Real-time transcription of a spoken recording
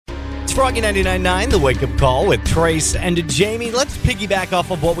It's Froggy 99.9, the wake-up call with Trace and Jamie. Let's piggyback off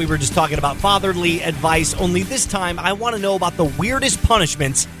of what we were just talking about, fatherly advice, only this time I want to know about the weirdest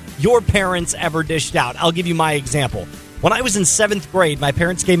punishments your parents ever dished out. I'll give you my example. When I was in 7th grade, my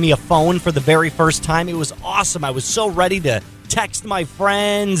parents gave me a phone for the very first time. It was awesome. I was so ready to text my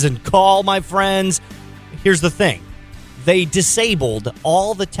friends and call my friends. Here's the thing. They disabled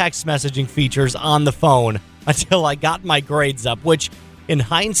all the text messaging features on the phone until I got my grades up, which in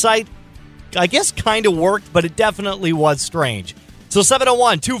hindsight, I guess kind of worked, but it definitely was strange. So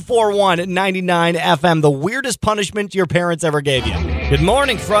 701-241-99 FM, the weirdest punishment your parents ever gave you. Good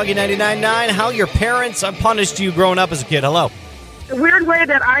morning, Froggy 99.9. How your parents punished you growing up as a kid? Hello. The weird way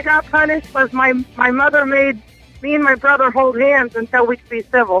that I got punished was my mother made me and my brother hold hands until we could be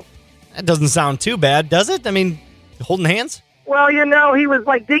civil. That doesn't sound too bad, does it? I mean, holding hands? Well, he was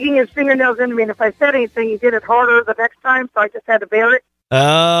like digging his fingernails into me, and if I said anything, he did it harder the next time, so I just had to bear it.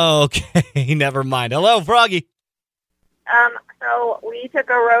 Oh, okay. Never mind. Hello, Froggy. So we took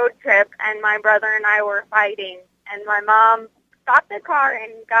a road trip, and my brother and I were fighting, and my mom stopped the car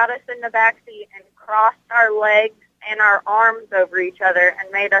and got us in the back seat and crossed our legs and our arms over each other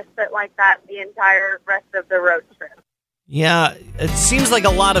and made us sit like that the entire rest of the road trip. Yeah, it seems like a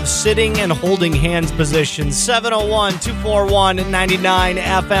lot of sitting and holding hands positions. 701-241-99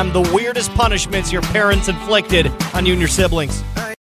 FM, the weirdest punishments your parents inflicted on you and your siblings.